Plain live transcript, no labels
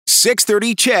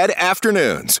6:30 CHED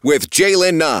Afternoons with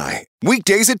Jaylen Nye.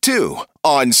 Weekdays at 2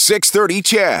 on 6:30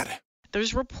 CHED.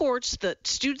 There's reports that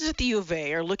students at the U of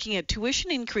A are looking at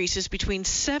tuition increases between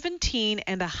 17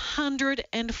 and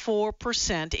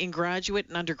 104% in graduate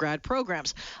and undergrad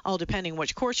programs, all depending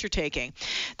which course you're taking.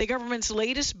 The government's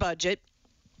latest budget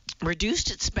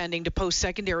reduced its spending to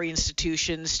post-secondary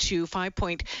institutions to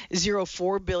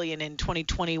 $5.04 billion in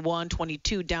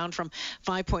 2021-22, down from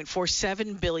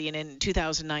 $5.47 billion in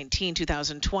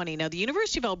 2019-2020. Now, the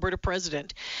University of Alberta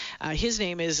president, his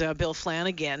name is Bill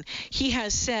Flanagan, he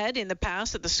has said in the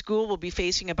past that the school will be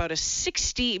facing about a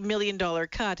 $60 million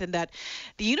cut, and that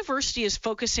the university is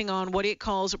focusing on what it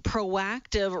calls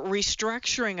proactive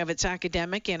restructuring of its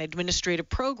academic and administrative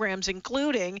programs,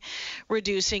 including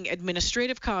reducing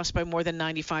administrative costs by more than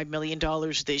 $95 million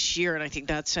this year. And I think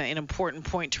that's an important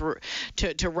point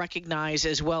to recognize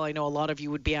as well. I know a lot of you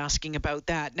would be asking about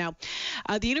that. Now,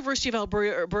 the University of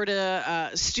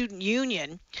Alberta Student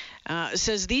Union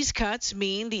says these cuts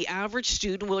mean the average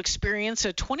student will experience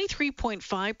a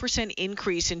 23.5%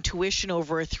 increase in tuition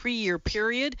over a 3-year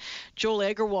period. Joel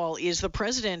Agarwal is the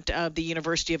president of the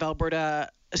University of Alberta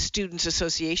Students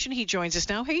Association. He joins us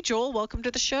now. Hey, Joel, welcome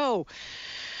to the show.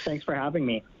 Thanks for having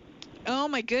me. Oh,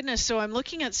 my goodness. So I'm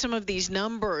looking at some of these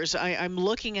numbers. I'm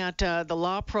looking at the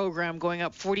law program going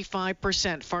up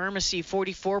 45%, pharmacy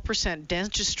 44%,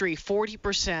 dentistry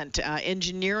 40%,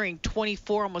 engineering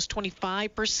 24, almost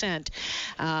 25%,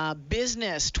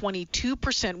 business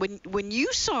 22%. When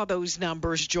you saw those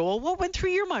numbers, Joel, what went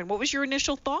through your mind? What was your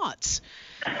initial thoughts?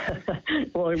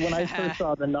 Well, when I first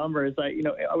saw the numbers,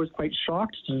 I was quite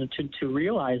shocked to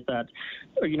realize that,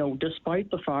 despite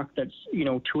the fact that,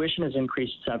 tuition has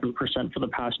increased 7% for the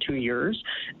past 2 years,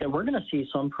 that we're going to see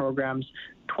some programs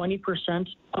 20%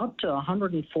 up to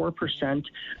 104%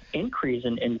 increase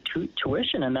in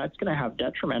tuition, and that's going to have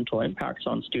detrimental impacts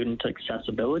on student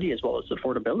accessibility as well as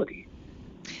affordability.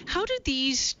 How do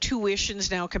these tuitions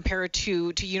now compare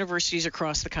to universities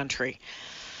across the country?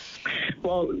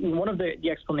 Well, one of the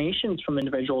explanations from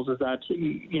individuals is that,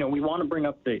 we want to bring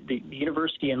up the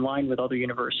university in line with other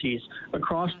universities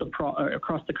across the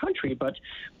country. But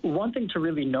one thing to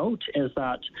really note is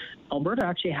that Alberta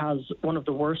actually has one of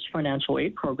the worst financial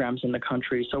aid programs in the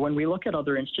country. So when we look at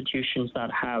other institutions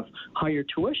that have higher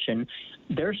tuition,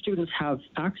 their students have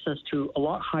access to a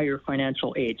lot higher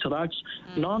financial aid. So that's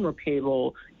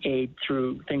non-repayable aid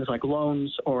through things like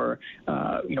loans or,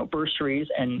 bursaries.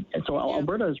 And so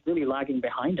Alberta is really lagging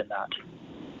behind in that.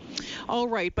 All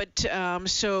right, but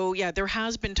there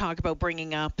has been talk about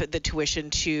bringing up the tuition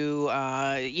to,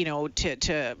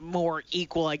 to more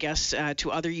equal, I guess,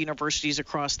 to other universities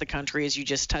across the country, as you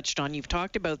just touched on. You've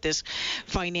talked about this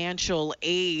financial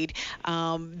aid.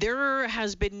 There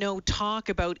has been no talk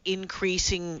about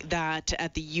increasing that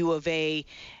at the U of A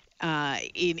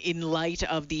in light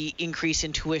of the increase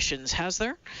in tuitions, has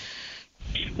there?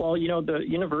 Well, the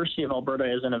University of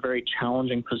Alberta is in a very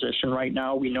challenging position right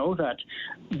now. We know that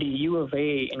the U of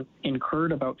A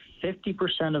incurred about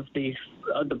 50% of the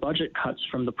budget cuts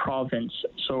from the province.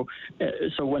 So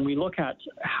when we look at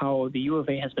how the U of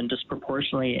A has been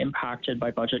disproportionately impacted by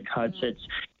budget cuts,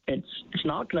 it's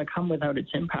not going to come without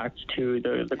its impact to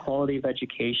the quality of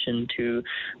education, to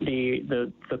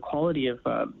the quality of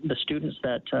the students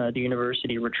that the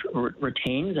university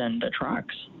retains and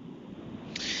attracts.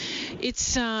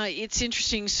 It's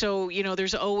interesting. So,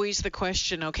 there's always the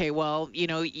question, okay, well,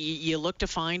 you look to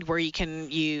find where you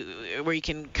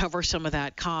can cover some of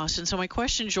that cost. And so my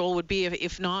question, Joel, would be,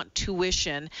 if not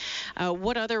tuition,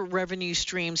 what other revenue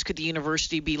streams could the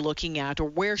university be looking at, or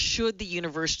where should the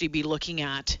university be looking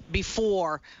at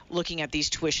before looking at these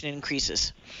tuition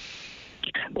increases?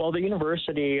 Well, the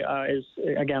university is,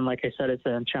 again, like I said, it's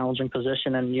a challenging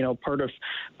position, and part of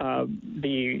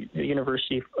the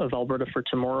University of Alberta for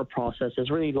Tomorrow process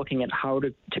is really looking at how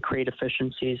to create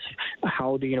efficiencies,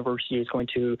 how the university is going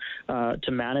to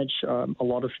manage a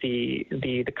lot of the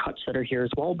cuts that are here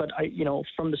as well. But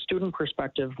from the student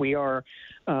perspective, we would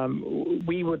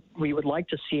like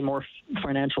to see more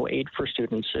financial aid for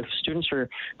students. If students are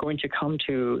going to come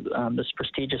to this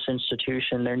prestigious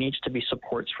institution, there needs to be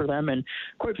supports for them. And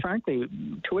quite frankly,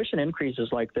 tuition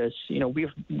increases like this, we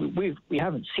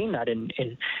haven't seen that in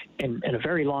a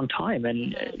very long time.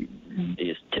 And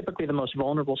typically the most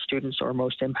vulnerable students are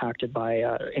most impacted by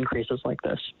increases like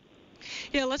this.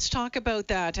 Yeah, let's talk about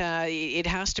that. It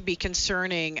has to be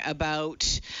concerning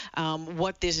about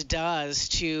what this does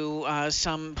to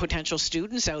some potential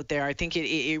students out there. I think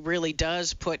it really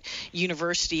does put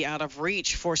university out of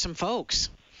reach for some folks.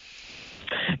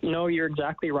 No, you're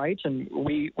exactly right. And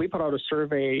we put out a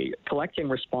survey collecting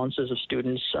responses of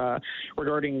students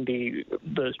regarding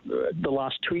the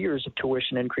last 2 years of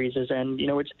tuition increases. And,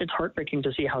 it's heartbreaking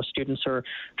to see how students are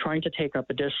trying to take up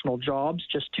additional jobs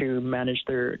just to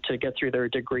to get through their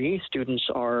degree. Students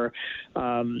are,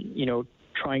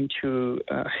 trying to,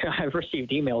 I've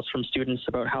received emails from students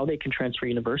about how they can transfer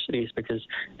universities because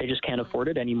they just can't afford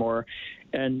it anymore.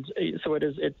 And so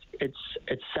it's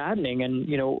saddening. And,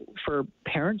 for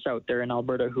parents out there in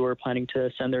Alberta who are planning to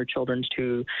send their children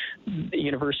to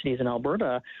universities in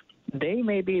Alberta, they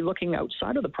may be looking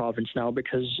outside of the province now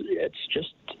because it's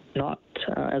just not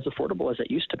as affordable as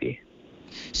it used to be.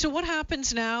 So what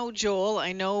happens now, Joel?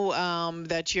 I know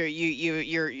that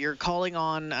you're calling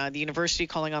on the university,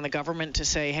 calling on the government to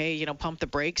say, hey, pump the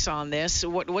brakes on this.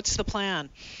 What's the plan?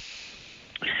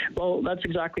 Well, that's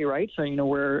exactly right. So,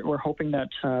 we're hoping that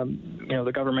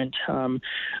the government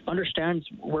understands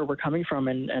where we're coming from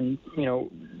and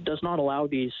does not allow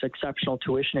these exceptional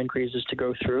tuition increases to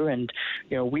go through. And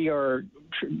we are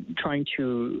trying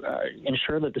to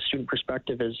ensure that the student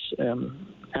perspective is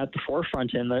at the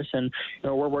forefront in this. And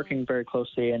we're working very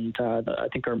closely. And I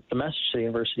think the message to the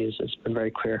university has been very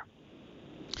clear.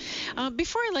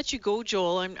 Before I let you go,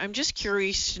 Joel, I'm just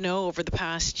curious to know, over the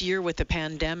past year with the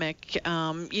pandemic,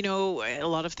 a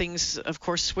lot of things, of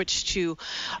course, switched to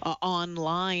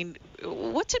online.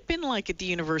 What's it been like at the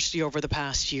university over the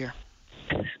past year?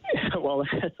 Well,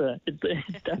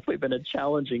 it's definitely been a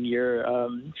challenging year.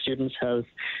 Students have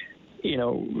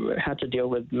had to deal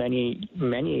with many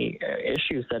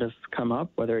issues that have come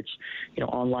up, whether it's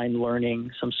online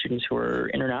learning, some students who are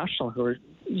international who are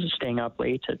staying up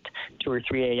late at 2 or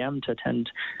 3 a.m. to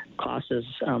attend classes.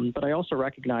 But I also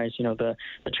recognize the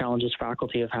challenges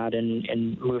faculty have had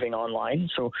in moving online.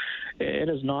 So it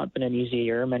has not been an easy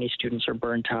year. Many students are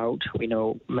burnt out. We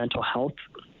know mental health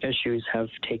issues have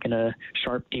taken a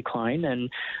sharp decline, and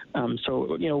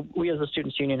so we as a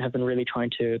students union have been really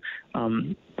trying to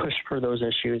push for those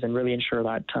issues and really ensure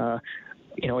that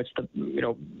it's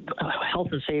health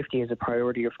and safety is a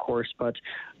priority, of course, but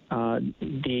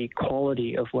the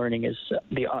quality of learning is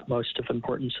the utmost of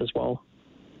importance as well.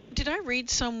 Did I read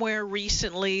somewhere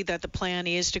recently that the plan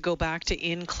is to go back to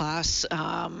in-class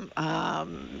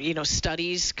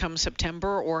studies come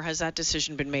September, or has that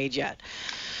decision been made yet?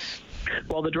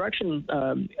 Well, the direction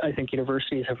I think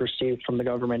universities have received from the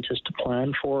government is to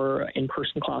plan for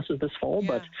in-person classes this fall.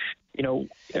 Yeah. But,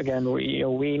 again,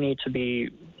 we need to be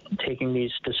taking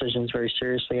these decisions very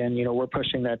seriously. And, we're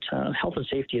pushing that health and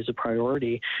safety is a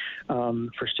priority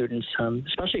for students,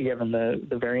 especially given the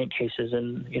variant cases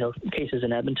and, cases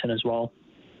in Edmonton as well.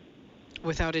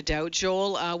 Without a doubt,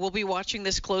 Joel. We'll be watching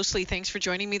this closely. Thanks for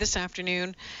joining me this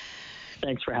afternoon.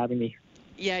 Thanks for having me.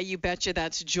 Yeah, you betcha.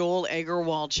 That's Joel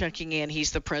Egerwald checking in.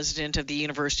 He's the president of the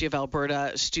University of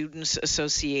Alberta Students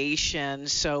Association.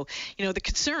 So, the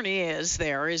concern is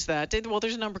that, well,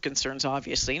 there's a number of concerns,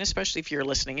 obviously, and especially if you're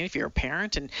listening, if you're a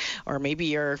parent or maybe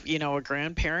you're, a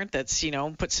grandparent that's,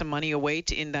 put some money away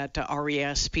in that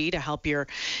RESP to help your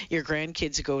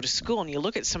grandkids go to school. And you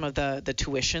look at some of the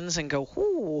tuitions and go,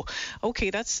 ooh,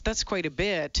 okay, that's quite a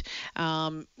bit.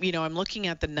 I'm looking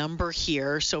at the number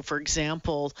here. So, for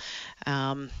example,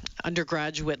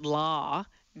 undergraduate law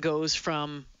goes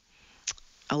from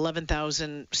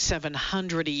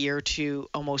 $11,700 a year to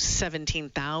almost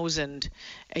 $17,000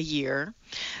 a year.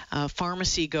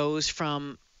 Pharmacy goes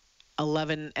from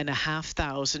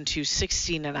 $11,500 to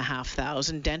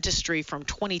 $16,500. Dentistry from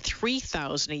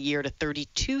 $23,000 a year to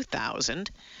 $32,000.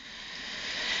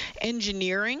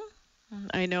 Engineering,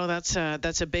 I know that's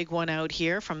a big one out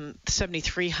here, from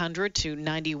 $7,300 to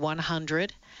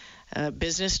 $9,100.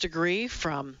 Business degree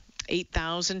from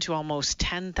 $8,000 to almost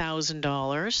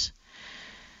 $10,000.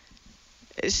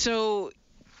 So,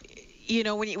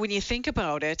 when you think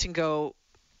about it and go,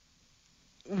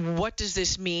 what does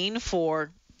this mean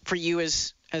for you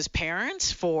as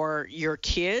parents, for your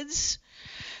kids?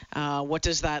 What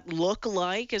does that look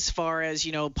like as far as,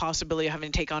 possibility of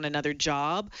having to take on another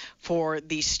job for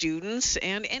these students?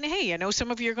 And hey, I know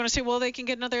some of you are going to say, well, they can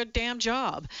get another damn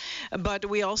job. But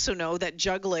we also know that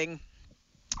juggling,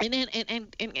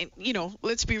 and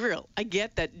let's be real. I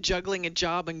get that juggling a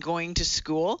job and going to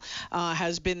school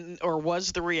has been or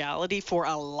was the reality for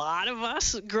a lot of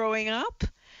us growing up.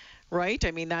 Right?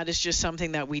 I mean, that is just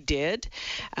something that we did,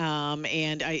 and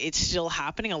it's still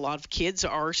happening. A lot of kids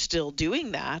are still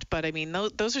doing that, but I mean,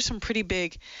 those are some pretty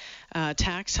big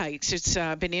tax hikes. It's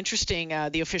been interesting,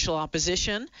 the official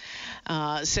opposition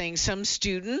saying some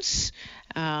students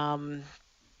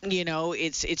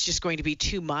it's just going to be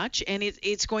too much, and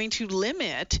it's going to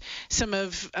limit some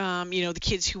of the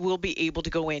kids who will be able to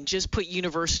go in. Just put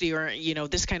university or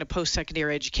this kind of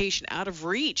post-secondary education out of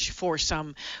reach for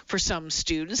some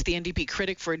students. The NDP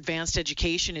critic for advanced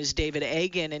education is David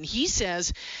Egan, and he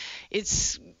says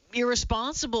it's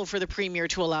irresponsible for the Premier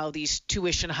to allow these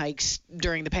tuition hikes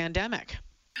during the pandemic.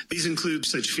 These include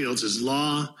such fields as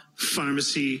law,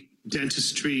 pharmacy,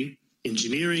 dentistry,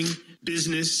 engineering,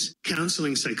 business,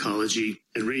 counseling psychology,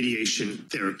 and radiation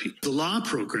therapy. The law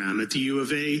program at the U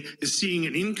of A is seeing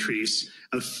an increase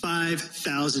of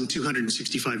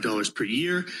 $5,265 per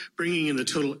year, bringing in the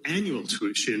total annual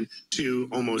tuition to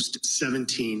almost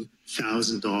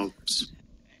 $17,000.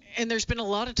 And there's been a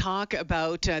lot of talk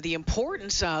about the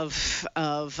importance of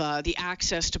the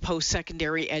access to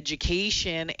post-secondary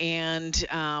education and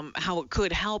how it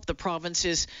could help the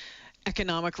province's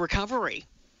economic recovery.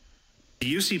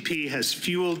 The UCP has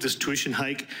fueled this tuition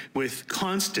hike with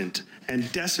constant and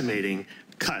decimating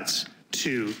cuts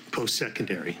to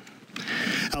post-secondary.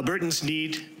 Albertans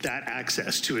need that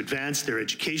access to advance their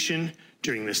education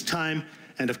during this time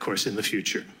and, of course, in the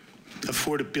future.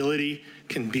 Affordability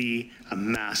can be a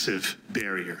massive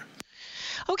barrier.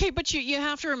 Okay, but you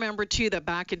have to remember, too, that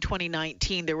back in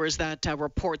 2019, there was that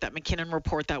report, that McKinnon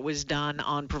report that was done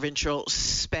on provincial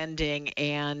spending,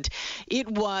 and it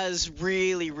was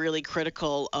really, really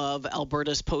critical of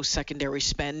Alberta's post-secondary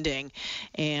spending.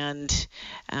 And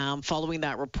following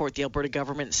that report, the Alberta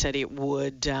government said it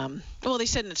would, they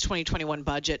said in its 2021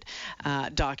 budget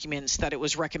documents that it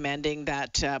was recommending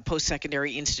that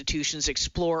post-secondary institutions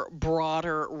explore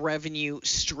broader revenue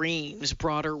streams.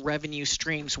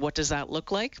 What does that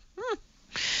look like?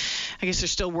 I guess they're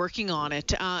still working on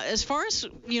it. As far as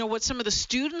what some of the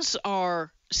students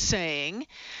are saying,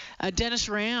 Dennis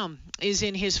Ram is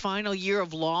in his final year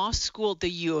of law school at the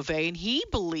U of A, and he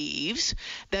believes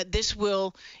that this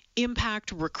will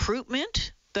impact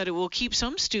recruitment, that it will keep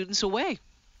some students away.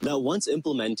 That once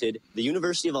implemented, the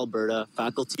University of Alberta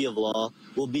Faculty of Law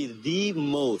will be the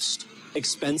most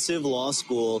expensive law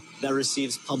school that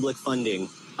receives public funding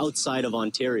outside of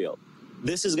Ontario.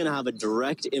 This is going to have a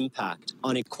direct impact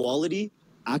on equality,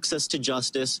 access to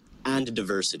justice, and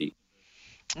diversity.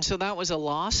 So that was a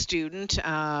law student.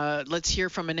 Let's hear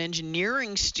from an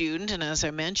engineering student. And as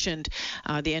I mentioned,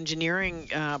 the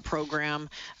engineering program,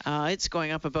 it's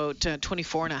going up about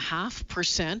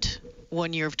 24.5%.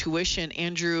 1 year of tuition.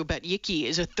 Andrew Batyicki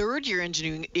is a third-year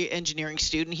engineering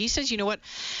student. He says,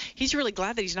 he's really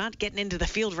glad that he's not getting into the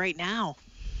field right now.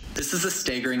 This is a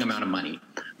staggering amount of money.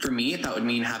 For me, that would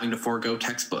mean having to forego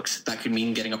textbooks. That could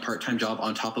mean getting a part-time job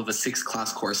on top of a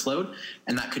 6-class course load,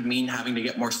 and that could mean having to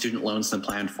get more student loans than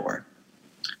planned for.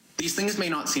 These things may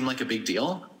not seem like a big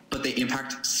deal, but they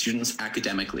impact students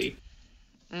academically.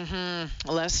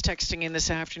 Les texting in this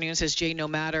afternoon says, Jay, no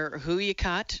matter who you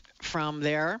cut from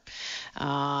there,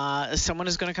 someone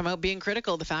is going to come out being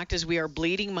critical. The fact is we are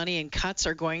bleeding money and cuts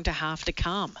are going to have to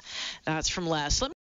come. That's from Les.